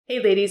Hey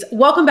ladies,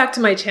 welcome back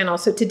to my channel.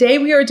 So today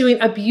we are doing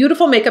a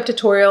beautiful makeup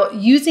tutorial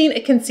using a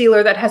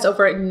concealer that has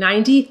over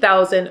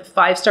 90,000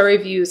 5-star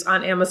reviews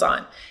on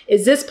Amazon.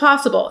 Is this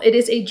possible? It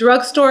is a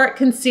drugstore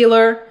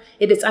concealer.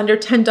 It is under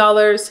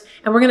 $10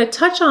 and we're gonna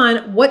touch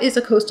on what is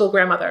a coastal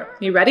grandmother.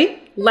 You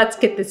ready? Let's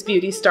get this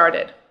beauty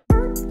started.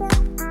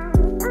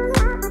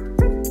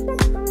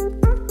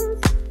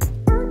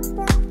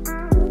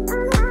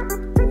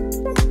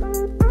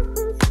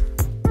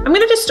 I'm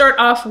gonna just start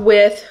off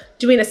with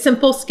doing a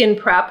simple skin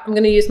prep. I'm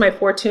gonna use my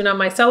Fortuna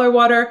micellar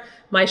water,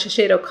 my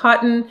Shiseido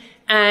cotton,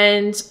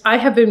 and I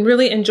have been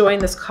really enjoying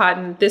this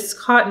cotton. This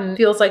cotton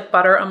feels like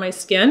butter on my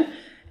skin.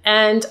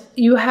 And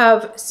you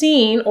have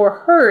seen or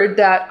heard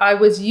that I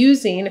was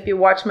using, if you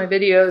watched my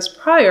videos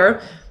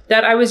prior,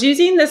 that I was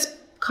using this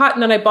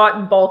cotton that I bought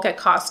in bulk at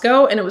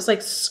Costco, and it was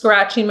like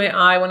scratching my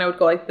eye when I would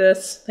go like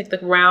this, like the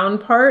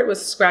round part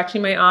was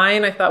scratching my eye.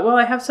 And I thought, well,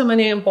 I have so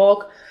many in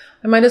bulk,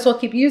 I might as well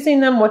keep using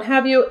them, what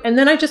have you. And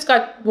then I just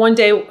got, one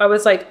day I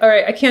was like, all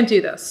right, I can't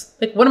do this.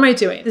 Like, what am I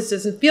doing? This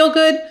doesn't feel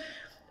good.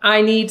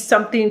 I need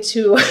something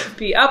to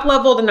be up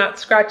leveled and not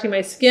scratching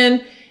my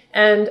skin.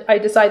 And I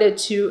decided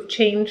to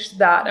change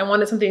that. I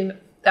wanted something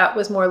that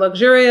was more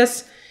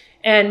luxurious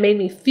and made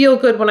me feel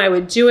good when I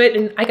would do it.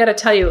 And I gotta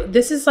tell you,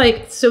 this is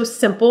like so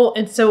simple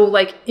and so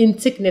like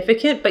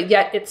insignificant, but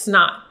yet it's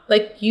not.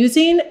 Like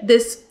using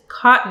this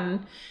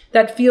cotton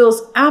that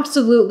feels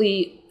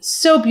absolutely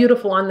so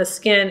beautiful on the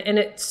skin, and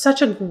it's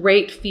such a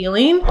great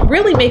feeling,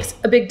 really makes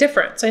a big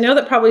difference. I know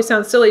that probably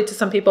sounds silly to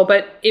some people,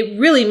 but it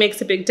really makes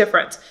a big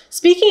difference.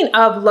 Speaking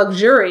of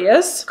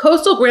luxurious,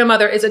 coastal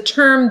grandmother is a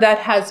term that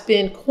has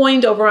been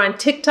coined over on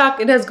TikTok.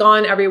 It has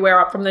gone everywhere,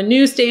 up from the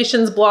news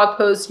stations, blog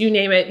posts, you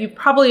name it. You've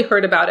probably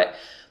heard about it.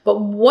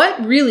 But what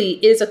really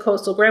is a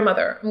coastal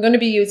grandmother? I'm going to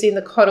be using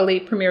the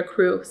Caudalie Premier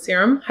Cru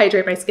Serum.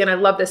 Hydrate my skin. I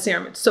love this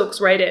serum. It soaks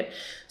right in.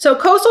 So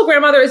coastal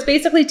grandmother is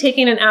basically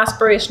taking an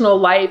aspirational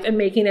life and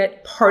making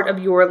it part of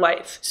your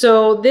life.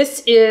 So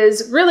this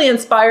is really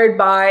inspired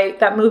by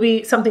that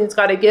movie, Something's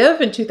Gotta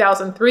Give in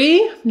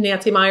 2003,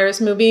 Nancy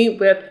Meyers movie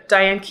with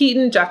Diane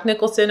Keaton, Jack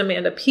Nicholson,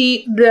 Amanda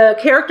Peet. The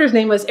character's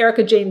name was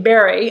Erica Jane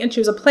Barry, and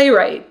she was a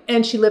playwright,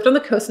 and she lived on the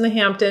coast in the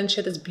Hamptons. She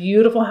had this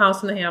beautiful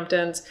house in the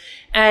Hamptons.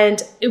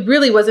 And it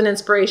really was an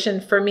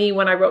inspiration for me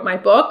when I wrote my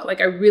book. Like,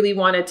 I really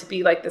wanted to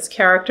be like this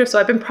character. So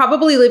I've been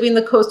probably living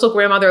the coastal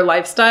grandmother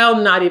lifestyle,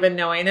 not even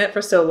knowing it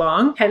for so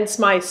long, hence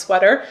my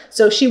sweater.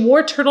 So she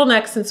wore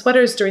turtlenecks and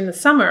sweaters during the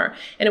summer.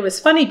 And it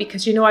was funny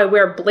because, you know, I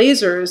wear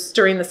blazers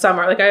during the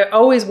summer. Like, I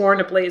always worn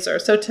a blazer.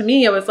 So to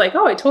me, I was like,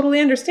 oh, I totally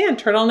understand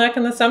turtleneck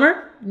in the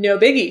summer. No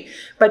biggie.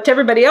 But to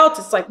everybody else,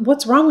 it's like,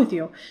 what's wrong with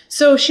you?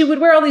 So she would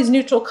wear all these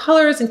neutral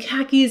colors and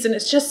khakis, and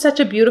it's just such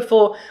a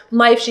beautiful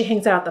life. She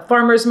hangs out at the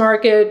farmer's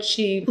market.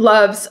 She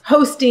loves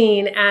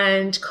hosting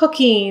and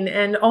cooking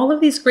and all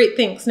of these great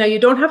things. Now, you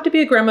don't have to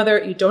be a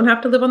grandmother. You don't have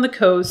to live on the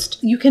coast.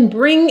 You can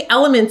bring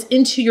elements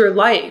into your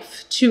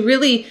life to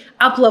really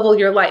up-level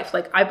your life.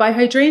 Like, I buy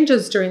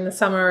hydrangeas during the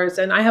summers,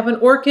 and I have an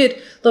orchid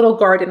little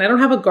garden. I don't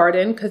have a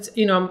garden because,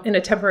 you know, I'm in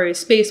a temporary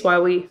space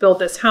while we build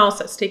this house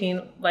that's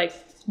taking like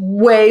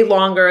way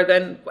longer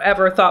than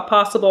ever thought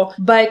possible.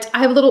 But I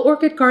have a little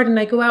orchid garden.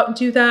 I go out and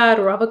do that,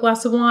 or I'll have a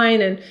glass of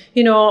wine and,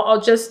 you know, I'll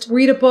just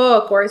read a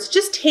book, or it's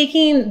just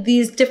taking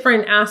these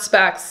different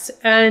aspects.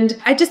 And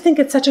I just think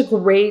it's such a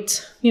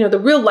great, you know, the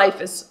real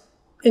life is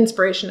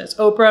inspiration is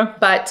Oprah,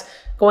 but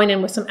going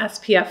in with some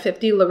SPF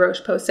 50 La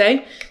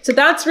Roche-Posay. So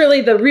that's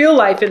really the real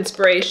life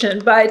inspiration.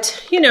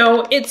 But, you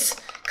know, it's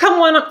come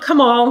one,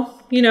 come all.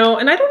 You know,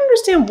 and I don't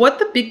understand what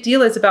the big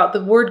deal is about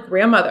the word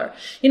grandmother.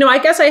 You know, I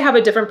guess I have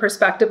a different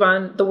perspective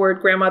on the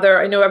word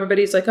grandmother. I know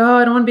everybody's like, oh,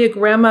 I don't want to be a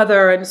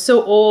grandmother and it's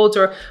so old,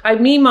 or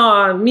I'm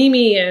Mima,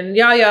 Mimi, and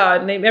Yaya.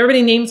 And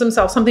everybody names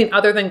themselves something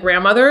other than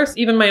grandmothers.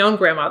 Even my own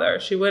grandmother,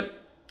 she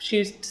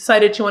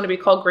decided she wanted to be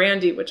called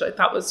Grandy, which I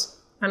thought was,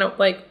 I don't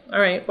like,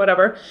 all right,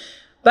 whatever.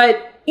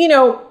 But, you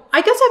know,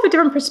 I guess I have a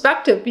different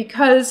perspective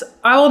because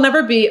I will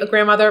never be a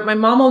grandmother. My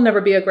mom will never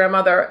be a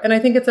grandmother. And I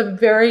think it's a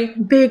very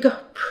big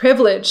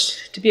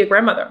privilege to be a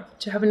grandmother,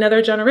 to have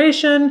another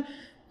generation,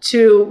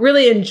 to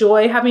really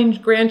enjoy having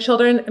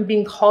grandchildren and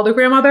being called a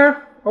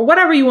grandmother, or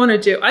whatever you want to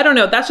do. I don't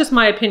know. That's just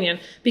my opinion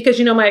because,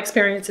 you know, my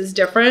experience is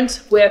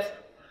different with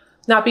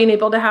not being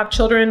able to have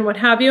children, what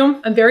have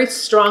you. I'm very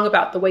strong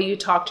about the way you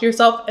talk to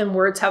yourself, and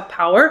words have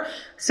power.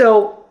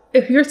 So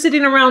if you're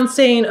sitting around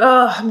saying,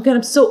 oh,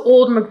 I'm so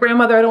old, I'm a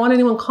grandmother, I don't want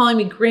anyone calling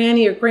me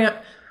granny or grand,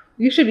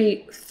 you should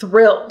be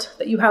thrilled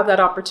that you have that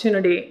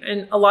opportunity.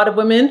 And a lot of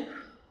women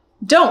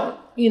don't,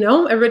 you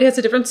know, everybody has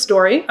a different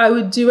story. I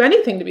would do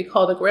anything to be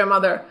called a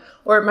grandmother,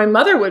 or my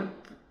mother would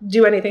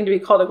do anything to be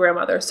called a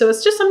grandmother. So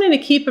it's just something to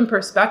keep in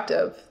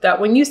perspective,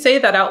 that when you say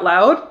that out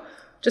loud,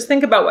 just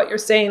think about what you're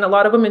saying. A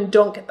lot of women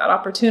don't get that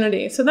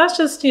opportunity. So that's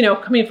just, you know,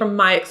 coming from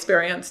my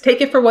experience. Take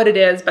it for what it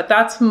is, but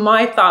that's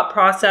my thought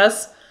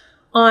process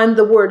on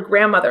the word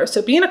grandmother.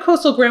 So being a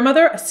coastal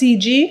grandmother, a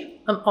CG,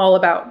 I'm all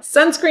about.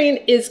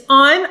 Sunscreen is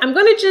on. I'm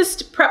going to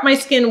just prep my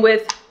skin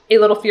with a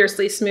little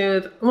Fiercely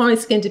Smooth. I want my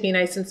skin to be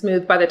nice and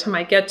smooth by the time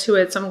I get to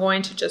it. So I'm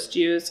going to just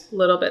use a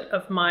little bit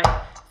of my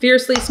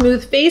Fiercely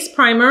Smooth Face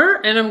Primer,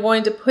 and I'm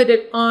going to put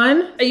it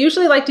on. I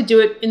usually like to do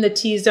it in the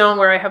T-zone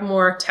where I have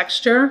more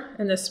texture,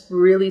 and this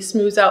really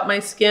smooths out my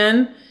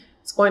skin.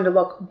 It's going to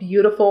look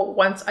beautiful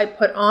once I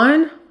put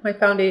on my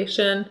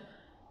foundation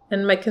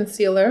and my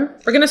concealer.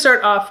 We're gonna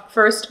start off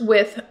first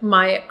with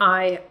my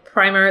eye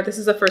primer. This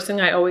is the first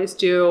thing I always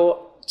do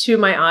to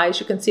my eyes.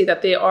 You can see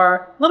that they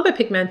are a little bit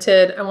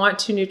pigmented. I want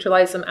to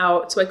neutralize them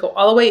out. So I go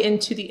all the way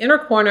into the inner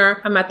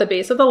corner. I'm at the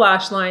base of the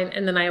lash line,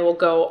 and then I will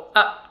go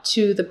up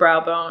to the brow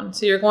bone.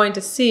 So you're going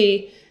to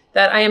see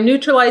that I am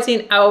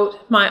neutralizing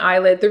out my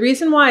eyelid. The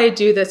reason why I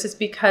do this is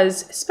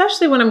because,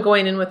 especially when I'm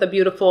going in with a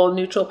beautiful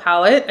neutral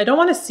palette, I don't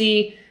want to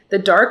see the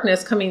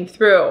darkness coming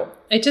through.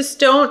 I just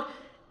don't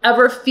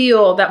ever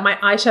feel that my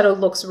eyeshadow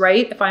looks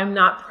right if I'm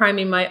not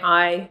priming my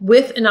eye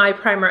with an eye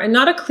primer, and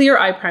not a clear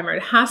eye primer.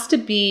 It has to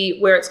be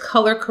where it's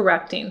color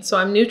correcting. So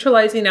I'm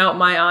neutralizing out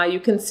my eye. You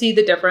can see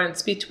the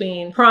difference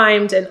between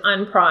primed and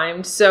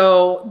unprimed.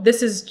 So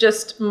this is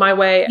just my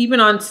way. Even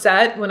on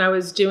set, when I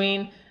was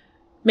doing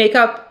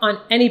makeup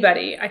on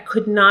anybody, I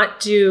could not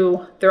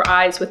do their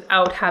eyes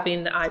without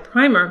having the eye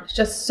primer. It's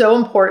just so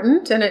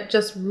important, and it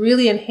just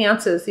really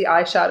enhances the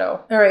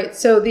eyeshadow. All right,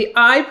 so the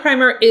eye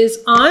primer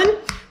is on.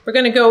 We're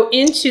gonna go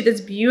into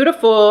this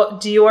beautiful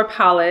Dior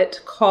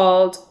palette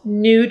called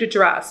Nude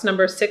Dress,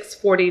 number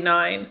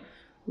 649.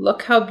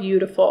 Look how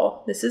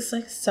beautiful. This is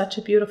like such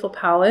a beautiful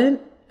palette.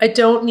 I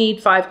don't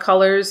need 5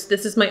 colors.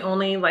 This is my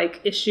only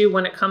like issue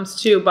when it comes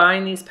to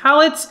buying these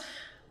palettes.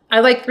 I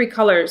like 3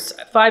 colors.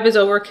 5 is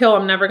overkill.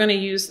 I'm never gonna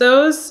use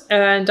those.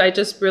 And I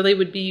just really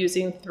would be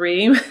using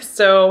 3.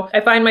 So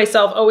I find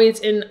myself always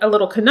in a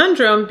little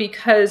conundrum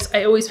because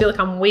I always feel like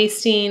I'm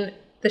wasting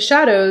the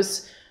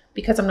shadows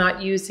because I'm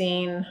not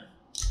using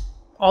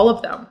all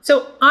of them.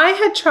 So I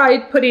had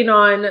tried putting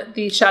on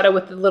the shadow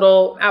with the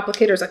little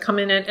applicators that come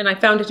in it, and I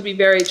found it to be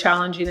very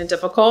challenging and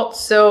difficult.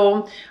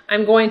 So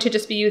I'm going to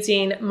just be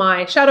using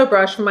my shadow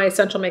brush from my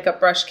Essential Makeup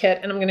Brush Kit,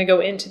 and I'm gonna go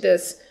into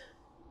this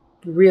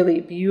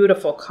really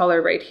beautiful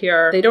color right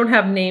here. They don't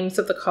have names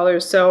of the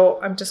colors, so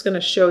I'm just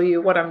gonna show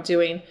you what I'm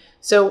doing.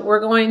 So we're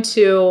going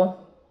to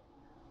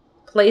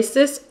place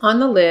this on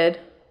the lid.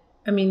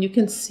 I mean, you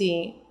can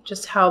see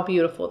just how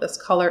beautiful this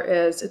color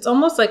is. It's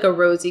almost like a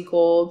rosy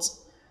gold.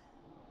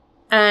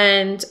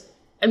 And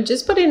I'm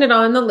just putting it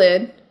on the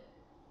lid,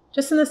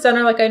 just in the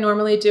center like I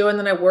normally do, and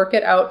then I work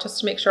it out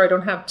just to make sure I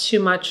don't have too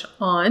much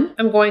on.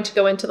 I'm going to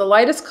go into the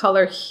lightest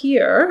color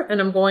here,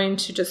 and I'm going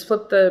to just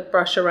flip the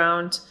brush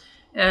around.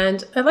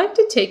 And I like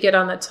to take it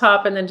on the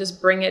top and then just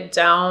bring it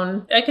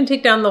down. I can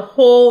take down the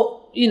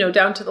whole, you know,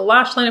 down to the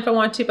lash line if I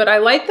want to, but I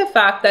like the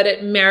fact that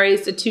it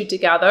marries the two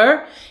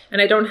together,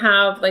 and I don't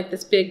have like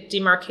this big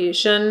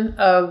demarcation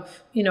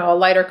of, you know, a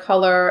lighter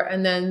color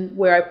and then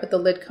where I put the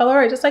lid color.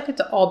 I just like it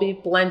to all be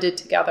blended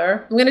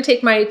together. I'm gonna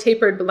take my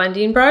tapered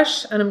blending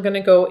brush, and I'm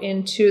gonna go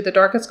into the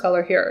darkest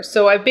color here.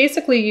 So I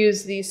basically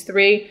used these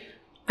 3.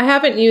 I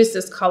haven't used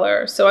this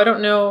color, so I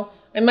don't know.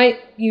 I might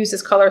use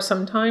this color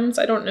sometimes,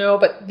 I don't know,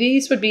 but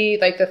these would be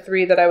like the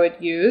 3 that I would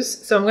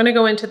use. So I'm gonna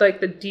go into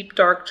like the deep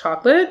dark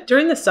chocolate.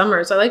 During the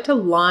summers, I like to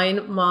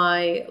line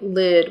my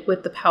lid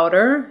with the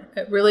powder.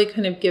 It really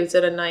kind of gives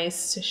it a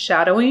nice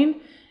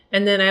shadowing.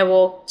 And then I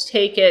will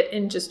take it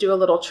and just do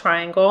a little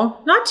triangle.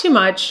 Not too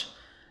much.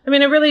 I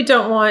mean, I really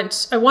don't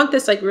want, I want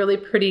this like really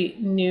pretty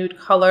nude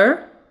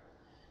color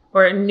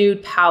or a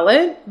nude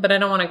palette, but I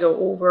don't wanna go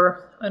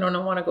over, I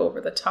don't wanna go over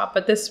the top,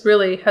 but this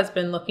really has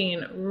been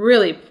looking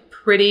really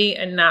pretty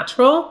and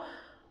natural.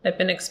 I've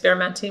been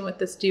experimenting with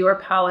this Dior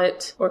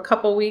palette for a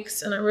couple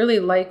weeks, and I really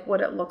like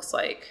what it looks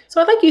like. So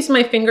I like using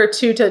my finger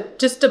too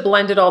just to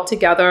blend it all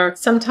together.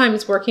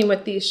 Sometimes working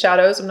with these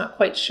shadows, I'm not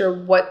quite sure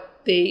what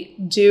they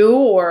do,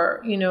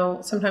 or, you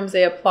know, sometimes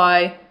they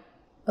apply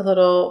a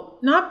little,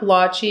 not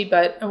blotchy,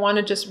 but I want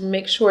to just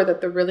make sure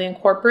that they're really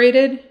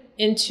incorporated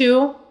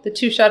into the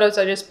 2 shadows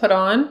I just put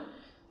on.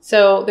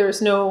 So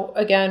there's no,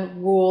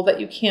 again, rule that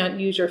you can't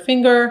use your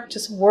finger.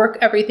 Just work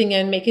everything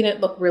in, making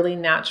it look really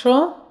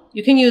natural.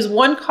 You can use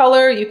 1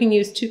 color, you can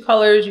use 2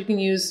 colors, you can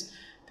use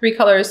 3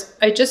 colors.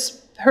 I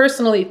just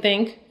personally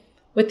think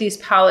with these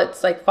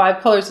palettes, like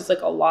 5 colors is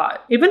like a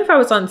lot. Even if I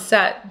was on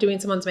set doing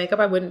someone's makeup,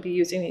 I wouldn't be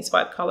using these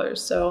 5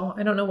 colors. So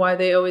I don't know why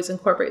they always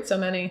incorporate so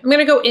many. I'm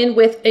gonna go in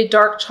with a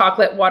dark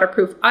chocolate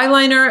waterproof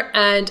eyeliner.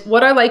 And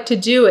what I like to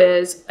do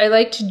is I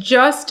like to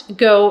just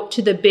go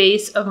to the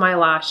base of my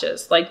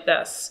lashes like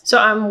this. So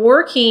I'm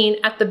working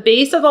at the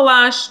base of the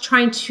lash,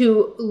 trying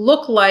to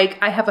look like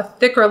I have a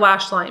thicker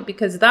lash line,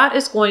 because that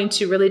is going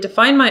to really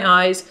define my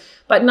eyes,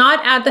 but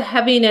not add the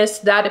heaviness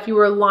that if you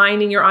were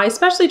lining your eyes,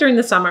 especially during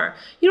the summer.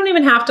 You don't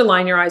even have to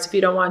line your eyes if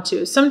you don't want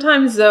to.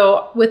 Sometimes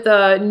though, with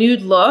a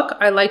nude look,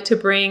 I like to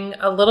bring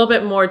a little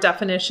bit more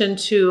definition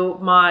to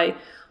my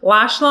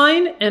lash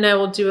line, and I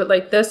will do it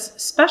like this,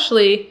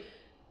 especially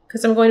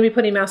because I'm going to be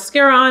putting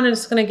mascara on, and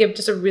it's gonna give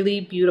just a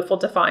really beautiful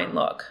defined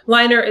look.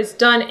 Liner is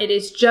done. It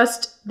is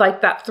just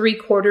like that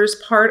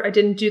 3/4 part. I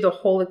didn't do the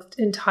whole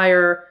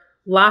entire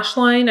lash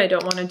line. I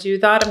don't want to do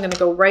that. I'm going to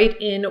go right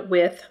in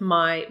with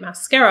my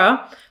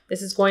mascara.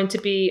 This is going to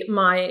be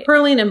my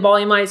curling and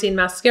volumizing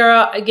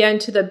mascara, again,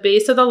 to the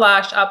base of the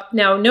lash up.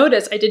 Now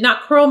notice I did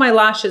not curl my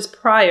lashes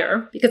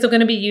prior because I'm going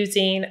to be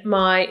using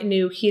my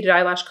new heated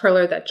eyelash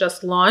curler that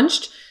just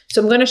launched.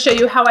 So I'm going to show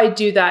you how I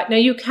do that. Now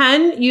you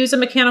can use a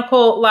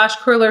mechanical lash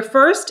curler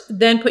first,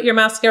 then put your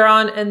mascara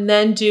on, and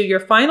then do your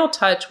final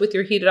touch with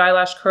your heated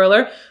eyelash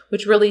curler,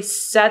 which really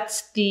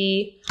sets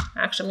the,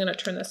 actually I'm going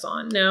to turn this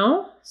on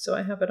now. So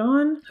I have it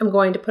on. I'm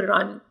going to put it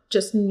on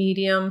just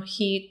medium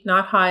heat,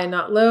 not high and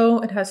not low.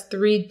 It has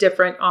 3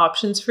 different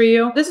options for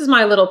you. This is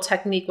my little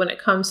technique when it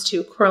comes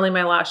to curling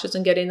my lashes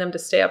and getting them to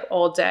stay up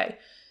all day.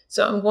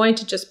 So I'm going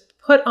to just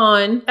put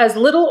on as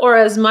little or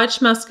as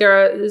much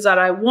mascara as that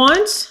I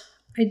want.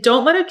 I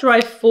don't let it dry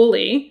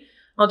fully.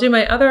 I'll do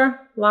my other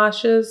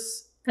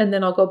lashes and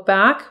then I'll go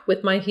back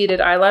with my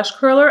heated eyelash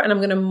curler and I'm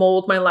going to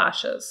mold my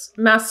lashes.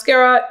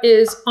 Mascara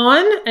is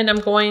on and I'm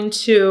going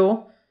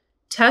to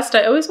test.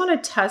 I always want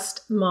to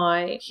test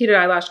my heated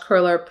eyelash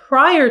curler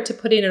prior to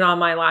putting it on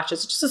my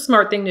lashes. It's just a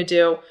smart thing to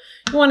do.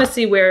 You want to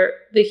see where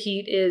the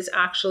heat is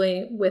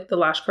actually with the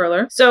lash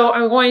curler. So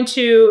I'm going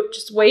to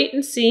just wait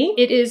and see.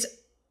 It is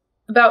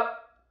about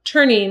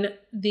turning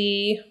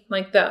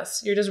like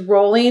this. You're just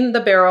rolling the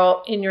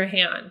barrel in your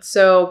hand.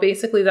 So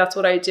basically that's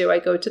what I do. I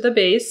go to the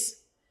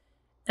base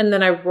and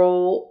then I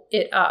roll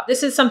it up.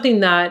 This is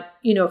something that,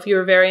 you know, if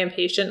you're very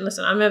impatient,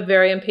 listen, I'm a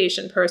very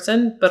impatient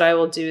person, but I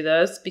will do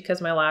this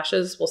because my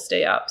lashes will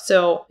stay up.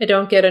 So I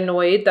don't get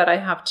annoyed that I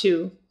have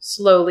to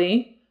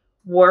slowly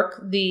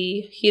work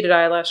the heated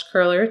eyelash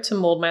curler to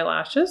mold my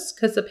lashes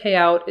because the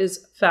payout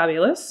is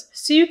fabulous.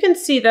 So you can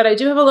see that I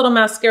do have a little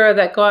mascara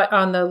that got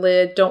on the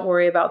lid. Don't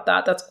worry about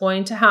that. That's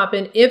going to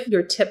happen if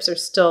your tips are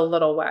still a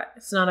little wet.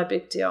 It's not a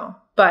big deal,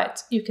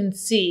 but you can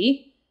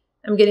see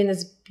I'm getting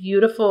this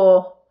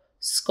beautiful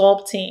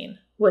sculpting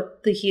with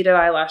the heated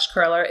eyelash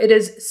curler. It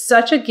is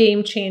such a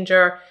game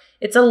changer.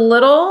 It's a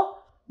little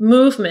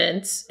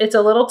movement. It's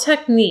a little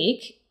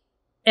technique.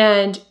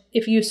 And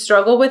if you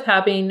struggle with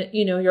having,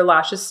 you know, your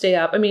lashes stay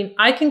up, I mean,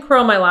 I can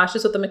curl my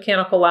lashes with a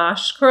mechanical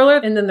lash curler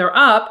and then they're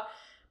up,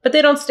 but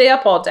they don't stay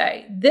up all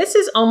day. This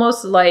is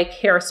almost like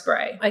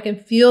hairspray. I can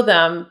feel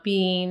them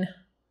being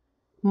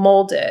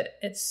molded.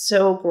 It's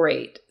so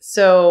great.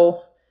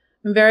 So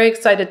I'm very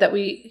excited that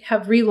we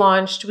have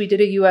relaunched. We did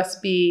a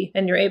USB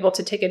and you're able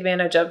to take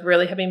advantage of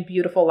really having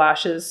beautiful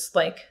lashes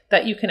like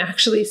that you can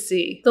actually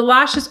see. The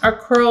lashes are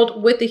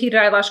curled with the heated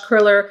eyelash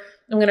curler.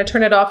 I'm going to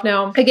turn it off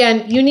now.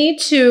 Again, you need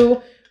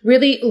to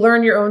really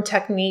learn your own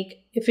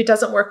technique. If it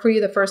doesn't work for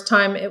you the first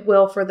time, it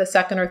will for the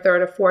second or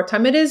third or fourth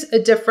time. It is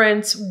a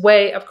different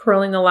way of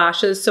curling the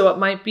lashes. So it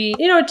might be,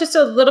 you know, just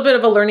a little bit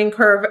of a learning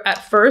curve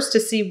at first to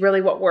see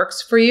really what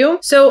works for you.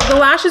 So the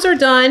lashes are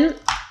done.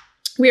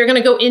 We are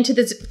going to go into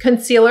this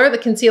concealer. The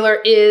concealer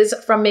is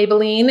from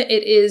Maybelline.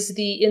 It is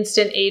the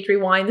Instant Age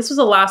Rewind. This was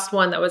the last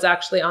one that was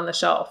actually on the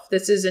shelf.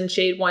 This is in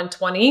shade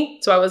 120.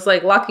 So I was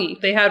like lucky.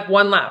 They had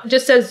one left. It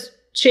just says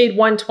shade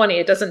 120.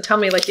 It doesn't tell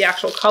me like the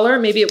actual color.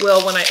 Maybe it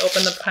will when I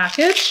open the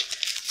package.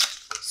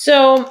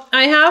 So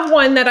I have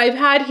one that I've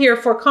had here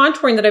for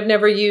contouring that I've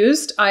never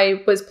used.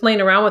 I was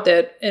playing around with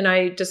it and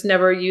I just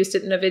never used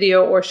it in a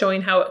video or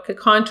showing how it could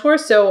contour.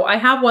 So I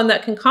have one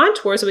that can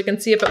contour so we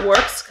can see if it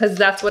works because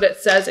that's what it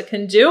says it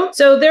can do.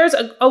 So there's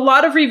a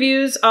lot of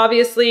reviews,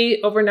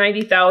 obviously over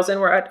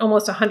 90,000. We're at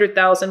almost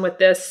 100,000 with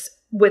this,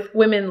 with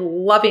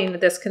women loving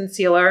this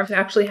concealer. It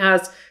actually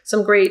has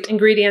some great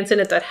ingredients in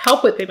it that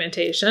help with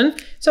pigmentation.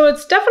 So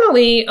it's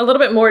definitely a little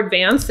bit more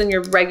advanced than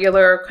your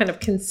regular kind of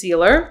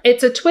concealer.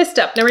 It's a twist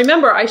up. Now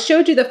remember, I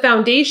showed you the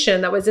foundation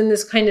that was in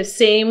this kind of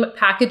same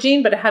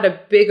packaging, but it had a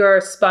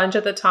bigger sponge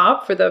at the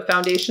top for the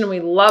foundation. And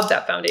we love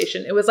that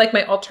foundation. It was like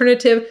my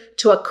alternative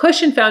to a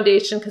cushion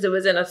foundation because it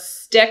was in a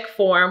stick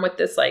form with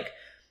this like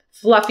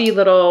fluffy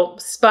little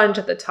sponge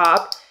at the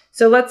top.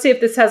 So let's see if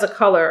this has a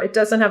color. It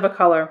doesn't have a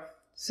color.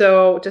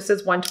 So it just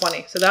says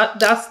 120. So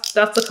that's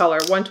the color,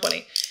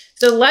 120.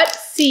 So let's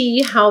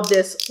see how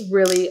this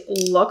really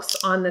looks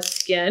on the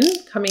skin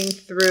coming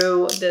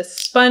through this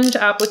sponge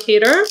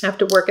applicator. I have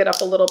to work it up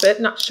a little bit.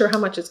 Not sure how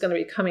much it's going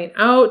to be coming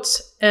out.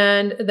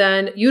 And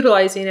then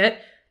utilizing it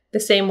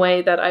the same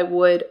way that I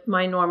would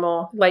my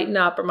normal Lighten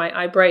Up or my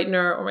eye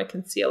brightener or my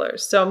concealer.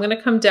 So I'm going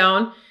to come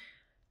down.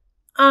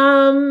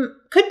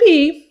 Could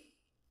be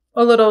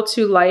a little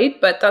too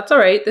light, but that's all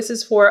right. This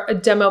is for a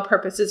demo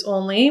purposes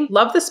only.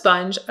 Love the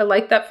sponge. I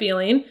like that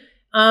feeling.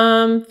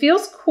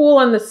 Feels cool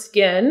on the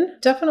skin.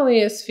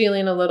 Definitely is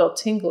feeling a little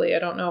tingly. I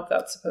don't know if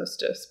that's supposed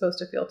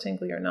to feel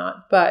tingly or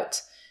not,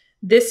 but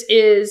this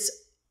is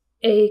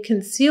a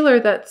concealer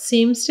that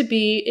seems to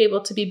be able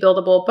to be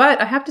buildable,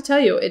 but I have to tell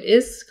you, it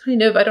is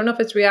kind of, I don't know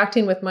if it's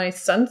reacting with my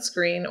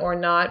sunscreen or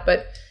not,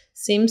 but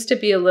seems to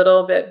be a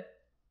little bit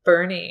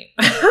burny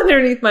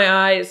underneath my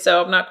eyes,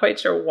 so I'm not quite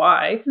sure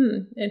why.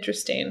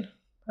 Interesting.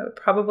 I would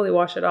probably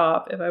wash it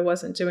off if I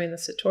wasn't doing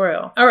this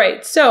tutorial. All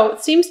right, so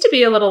it seems to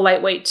be a little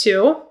lightweight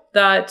too,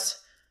 that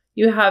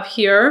you have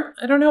here.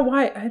 I don't know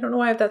why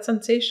I have that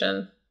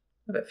sensation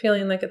of it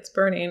feeling like it's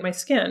burning my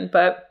skin,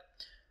 but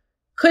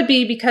Could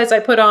be because I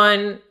put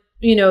on,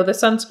 you know, the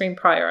sunscreen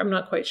prior. I'm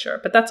not quite sure,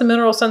 but that's a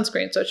mineral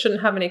sunscreen, so it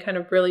shouldn't have any kind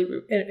of really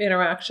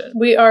interaction.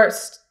 We are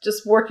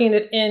just working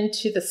it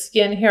into the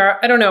skin here.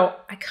 I don't know.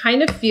 I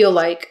kind of feel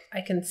like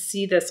I can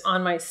see this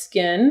on my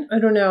skin. I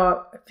don't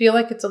know. I feel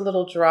like it's a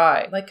little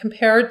dry, like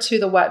compared to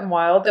the Wet n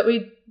Wild that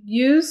we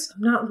use.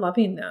 I'm not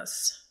loving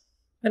this.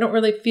 I don't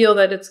really feel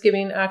that it's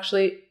giving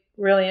actually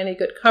really any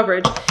good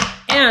coverage.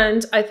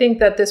 And I think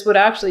that this would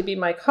actually be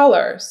my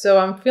color. So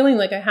I'm feeling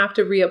like I have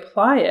to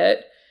reapply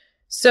it.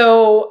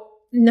 So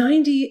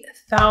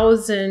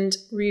 90,000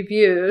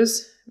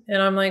 reviews,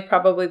 and I'm like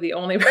probably the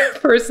only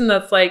person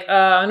that's like,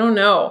 I don't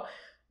know.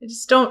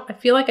 I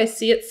feel like I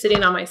see it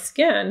sitting on my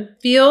skin.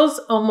 Feels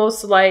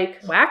almost like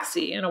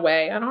waxy in a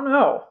way. I don't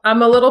know.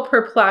 I'm a little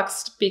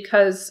perplexed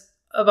because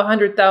of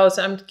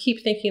 100,000. I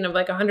keep thinking of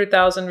like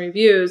 100,000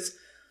 reviews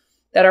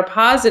that are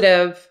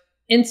positive.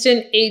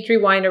 Instant Age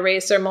Rewind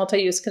Eraser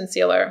Multi-Use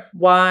Concealer.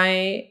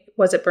 Why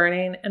was it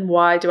burning and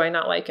why do I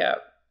not like it?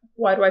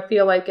 Why do I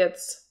feel like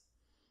it's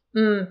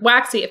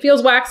waxy? It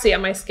feels waxy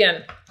on my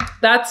skin.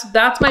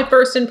 That's my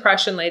first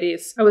impression,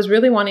 ladies. I was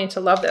really wanting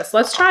to love this.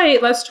 Let's try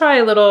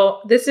a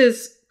little. This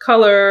is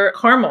color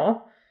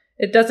Caramel.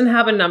 It doesn't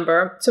have a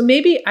number. So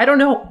maybe, I don't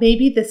know,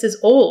 maybe this is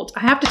old.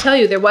 I have to tell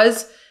you, there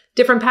was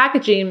different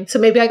packaging. So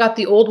maybe I got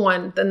the old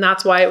one, then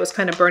that's why it was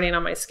kind of burning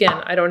on my skin.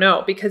 I don't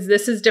know, because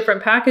this is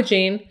different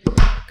packaging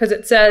because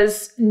it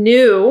says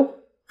new.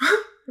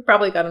 I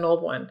probably got an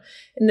old one.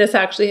 And this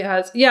actually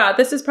has, yeah,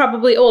 this is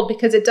probably old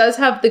because it does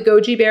have the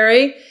goji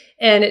berry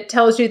and it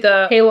tells you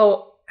the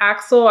halo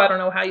axle. I don't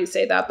know how you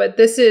say that, but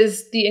this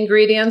is the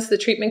ingredients, the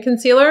treatment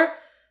concealer.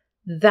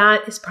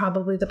 That is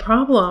probably the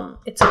problem.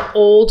 It's an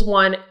old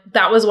one.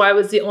 That was why I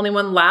was the only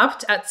one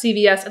left at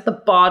CVS at the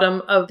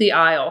bottom of the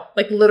aisle.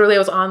 Like literally I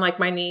was on like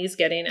my knees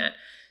getting it.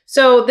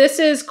 So this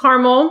is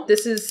Caramel.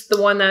 This is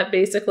the one that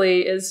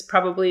basically is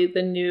probably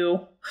the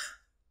new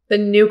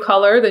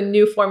color, the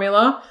new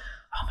formula.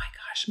 Oh my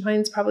gosh,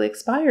 mine's probably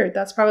expired.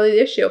 That's probably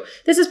the issue.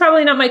 This is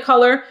probably not my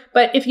color,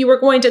 but if you were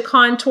going to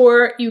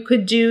contour, you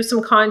could do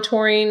some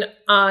contouring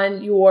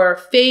on your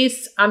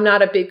face. I'm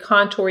not a big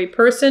contoury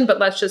person, but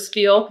let's just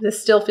feel,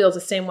 this still feels the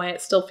same way.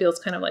 It still feels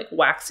kind of like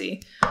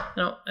waxy.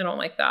 No, I don't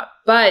like that,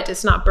 but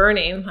it's not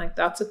burning. Like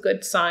that's a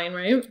good sign,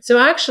 right? So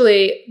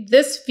actually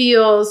this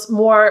feels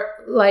more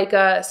like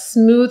a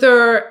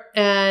smoother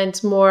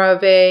and more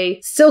of a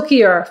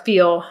silkier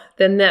feel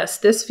than this.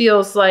 This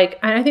feels like,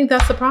 and I think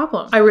that's the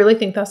problem. I really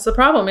think that's the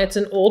problem. It's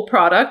an old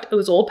product. It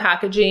was old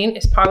packaging.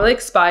 It's probably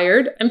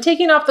expired. I'm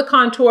taking off the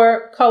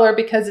contour color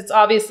because it's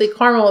obviously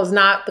Caramel is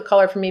not the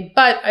color for me,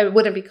 but I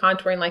wouldn't be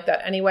contouring like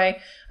that anyway.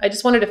 I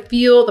just wanted to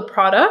feel the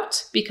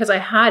product because I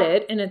had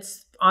it and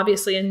it's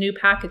obviously a new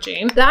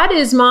packaging. That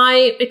is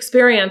my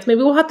experience.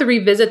 Maybe we'll have to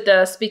revisit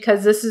this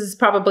because this is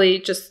probably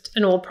just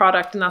an old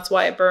product and that's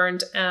why it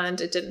burned and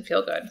it didn't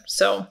feel good.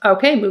 So,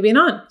 okay, moving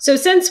on. So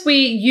since we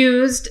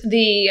used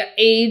the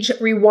Age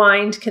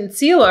Rewind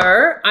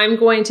Concealer, I'm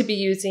going to be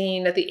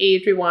using the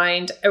Age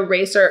Rewind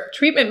Eraser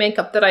Treatment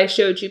Makeup that I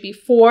showed you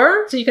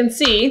before. So you can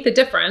see the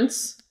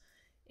difference.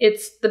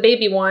 It's the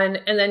baby one,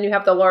 and then you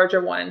have the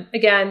larger one.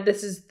 Again,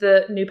 this is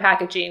the new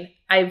packaging.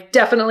 I've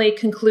definitely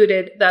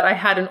concluded that I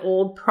had an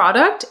old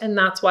product, and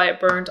that's why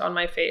it burned on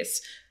my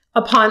face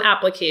upon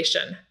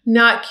application.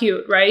 Not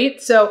cute,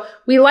 right? So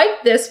we like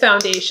this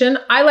foundation.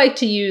 I like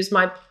to use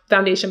my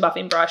foundation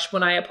buffing brush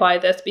when I apply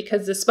this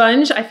because the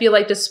sponge, I feel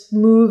like just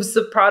moves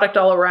the product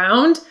all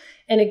around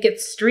and it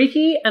gets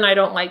streaky, and I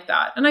don't like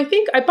that. And I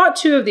think I bought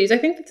 2 of these. I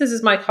think that this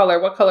is my color.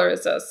 What color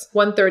is this?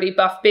 130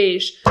 Buff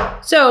Beige.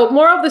 So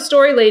moral of the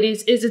story,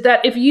 ladies, is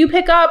that if you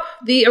pick up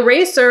the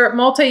Eraser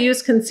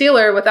Multi-Use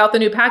Concealer without the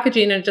new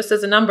packaging and it just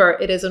says a number,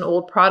 it is an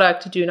old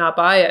product. Do not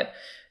buy it.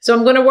 So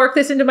I'm going to work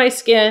this into my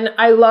skin.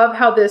 I love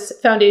how this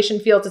foundation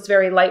feels. It's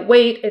very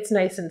lightweight. It's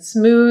nice and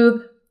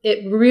smooth.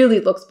 It really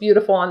looks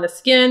beautiful on the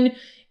skin.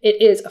 It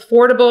is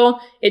affordable.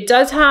 It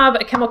does have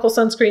a chemical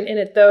sunscreen in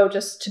it though,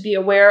 just to be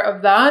aware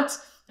of that.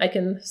 I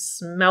can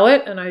smell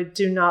it and I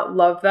do not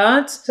love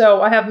that.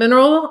 So I have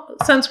mineral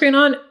sunscreen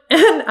on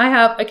and I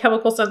have a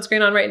chemical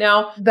sunscreen on right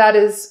now. That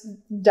is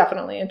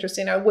definitely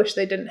interesting. I wish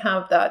they didn't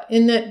have that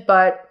in it,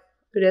 but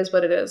it is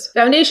what it is.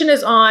 Foundation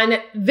is on.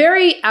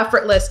 Very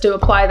effortless to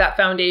apply that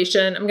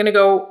foundation. I'm gonna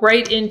go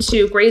right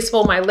into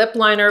Graceful, my lip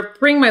liner,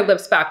 bring my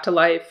lips back to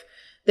life.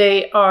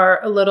 They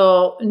are a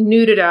little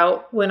nuded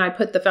out when I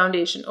put the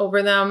foundation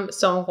over them.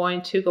 So I'm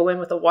going to go in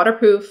with a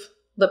waterproof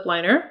lip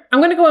liner. I'm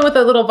going to go in with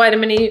a little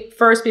vitamin E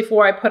first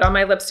before I put on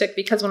my lipstick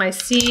because when I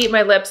see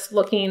my lips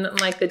looking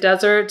like the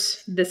desert,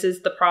 this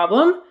is the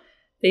problem.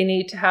 They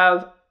need to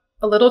have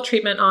a little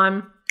treatment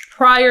on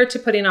prior to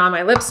putting on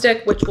my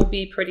lipstick, which will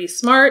be pretty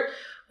smart.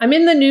 I'm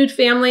in the nude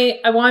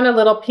family. I want a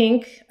little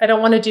pink. I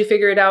don't want to do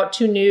Figure It Out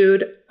too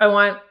nude. I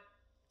want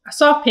a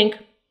soft pink,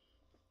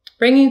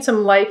 bringing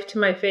some life to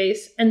my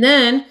face. And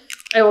then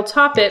I will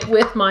top it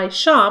with my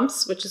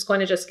Champs, which is going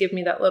to just give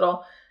me that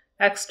little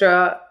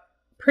extra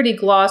pretty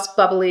gloss,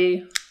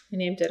 bubbly. I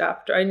named it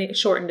after, I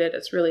shortened it.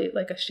 It's really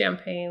like a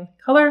champagne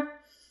color.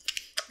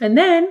 And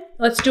then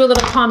let's do a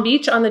little Palm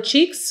Beach on the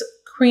cheeks.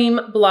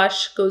 cream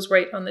blush goes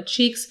right on the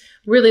cheeks.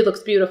 Really looks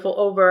beautiful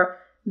over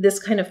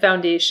this kind of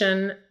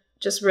foundation.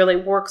 Just really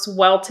works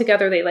well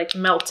together. They like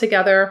melt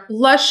together.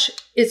 Blush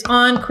is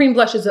on. Cream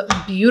blush is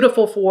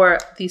beautiful for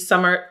the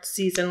summer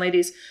season,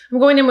 ladies. I'm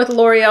going in with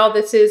L'Oreal.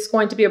 This is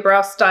going to be a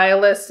brow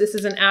stylist. This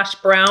is an ash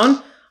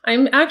brown.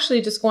 I'm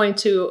actually just going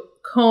to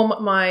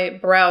comb my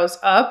brows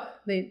up.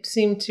 They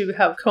seem to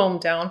have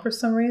combed down for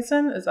some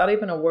reason. Is that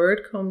even a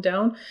word? Comb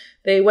down?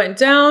 They went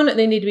down.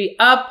 They need to be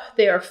up.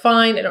 They are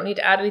fine. I don't need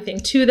to add anything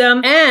to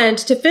them. And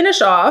to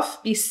finish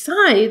off,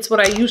 besides what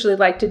I usually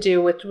like to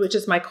do, which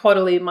is my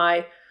Caudalie,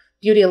 my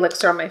beauty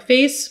elixir on my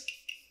face.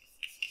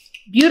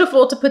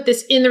 Beautiful to put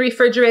this in the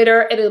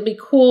refrigerator. It'll be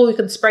cool. You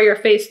can spray your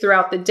face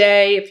throughout the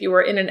day if you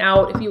are in and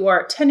out, if you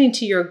are tending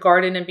to your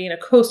garden and being a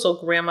coastal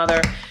grandmother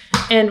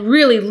and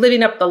really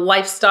living up the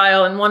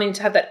lifestyle and wanting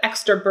to have that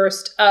extra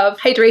burst of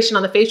hydration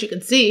on the face. You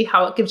can see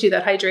how it gives you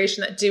that hydration,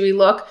 that dewy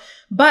look.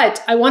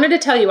 But I wanted to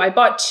tell you, I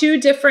bought 2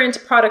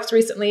 different products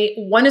recently.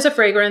 One is a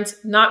fragrance,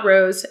 not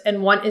rose,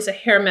 and one is a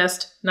hair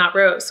mist, not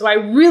rose. So I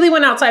really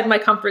went outside my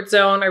comfort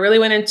zone. I really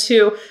went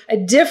into a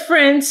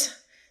different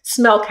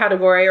smell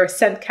category or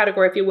scent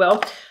category, if you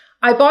will.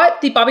 I bought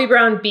the Bobbi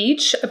Brown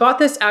Beach. I bought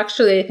this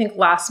actually, I think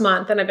last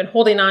month, and I've been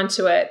holding on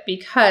to it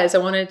because I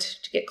wanted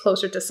to get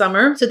closer to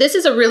summer. So this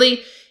is a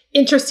really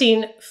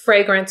interesting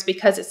fragrance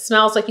because it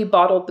smells like you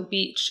bottled the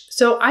beach.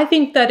 So I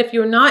think that if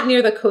you're not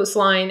near the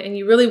coastline and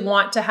you really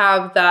want to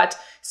have that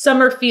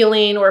summer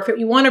feeling, or if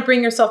you want to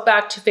bring yourself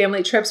back to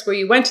family trips where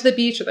you went to the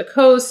beach or the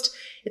coast,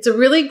 it's a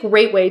really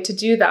great way to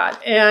do that.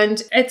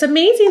 And it's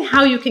amazing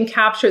how you can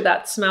capture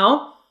that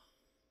smell.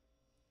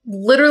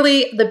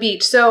 Literally the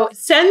beach. So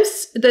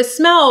since the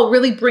smell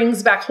really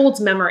brings back, holds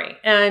memory.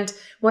 And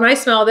when I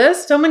smell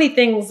this, so many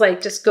things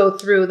like just go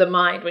through the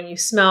mind when you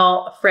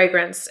smell a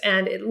fragrance,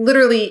 and it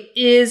literally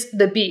is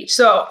the beach.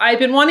 So I've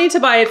been wanting to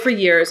buy it for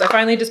years. I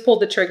finally just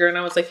pulled the trigger and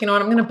I was like, you know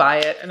what, I'm going to buy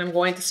it and I'm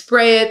going to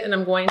spray it, and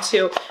I'm going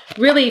to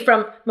really,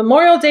 from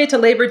Memorial Day to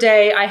Labor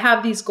Day, I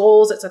have these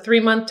goals. It's a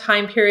 3-month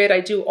time period. I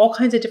do all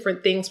kinds of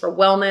different things for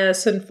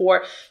wellness and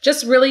for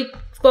just really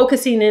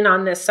focusing in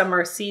on this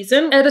summer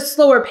season at a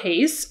slower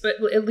pace, but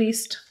at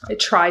least I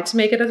tried to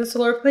make it at a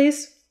slower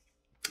pace.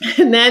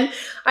 And then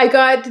I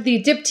got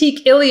the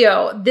Diptyque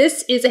Ilio.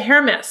 This is a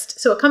hair mist.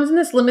 So it comes in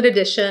this limited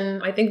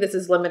edition. I think this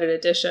is limited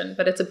edition,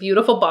 but it's a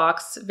beautiful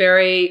box,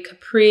 very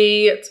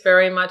capri. It's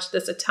very much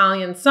this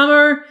Italian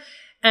summer.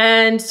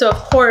 And so of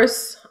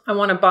course I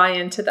want to buy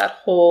into that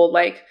whole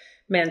like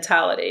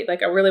mentality.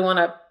 Like I really want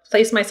to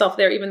place myself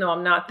there even though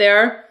I'm not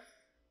there.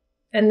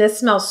 And this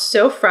smells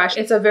so fresh.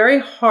 It's a very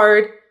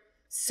hard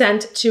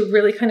scent to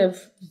really kind of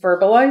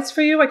verbalize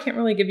for you. I can't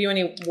really give you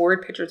any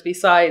word pictures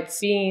besides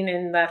being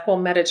in that whole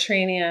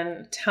Mediterranean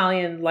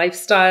Italian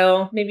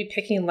lifestyle, maybe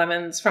picking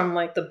lemons from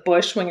like the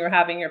bush when you're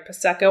having your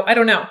Prosecco. I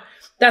don't know.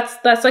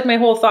 That's like my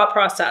whole thought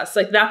process.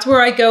 Like that's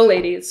where I go,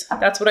 ladies.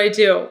 That's what I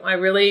do.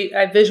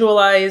 I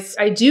visualize.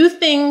 I do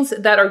things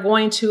that are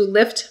going to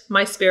lift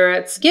my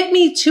spirits, get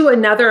me to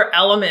another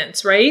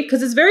element, right?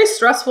 Because it's very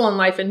stressful in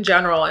life in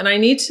general. And I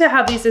need to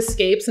have these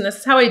escapes. And this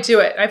is how I do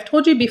it. I've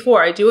told you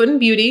before, I do it in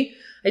beauty.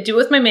 I do it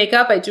with my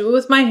makeup. I do it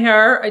with my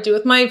hair. I do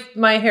it with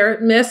my hair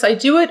mist. I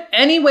do it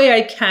any way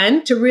I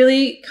can to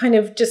really kind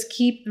of just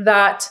keep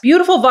that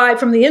beautiful vibe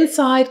from the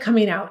inside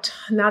coming out.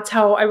 And that's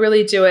how I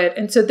really do it.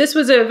 And so this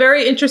was a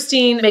very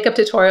interesting makeup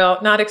tutorial,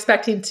 not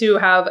expecting to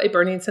have a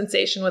burning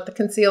sensation with the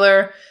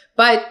concealer,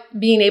 but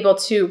being able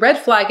to red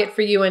flag it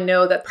for you and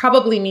know that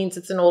probably means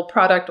it's an old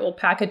product, old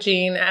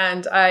packaging.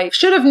 And I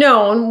should have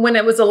known when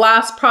it was the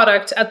last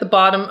product at the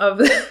bottom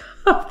of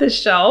the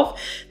shelf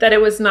that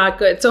it was not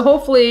good. So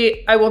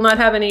hopefully I will not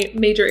have any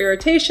major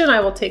irritation. I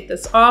will take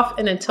this off,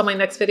 and until my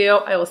next video,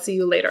 I will see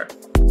you later.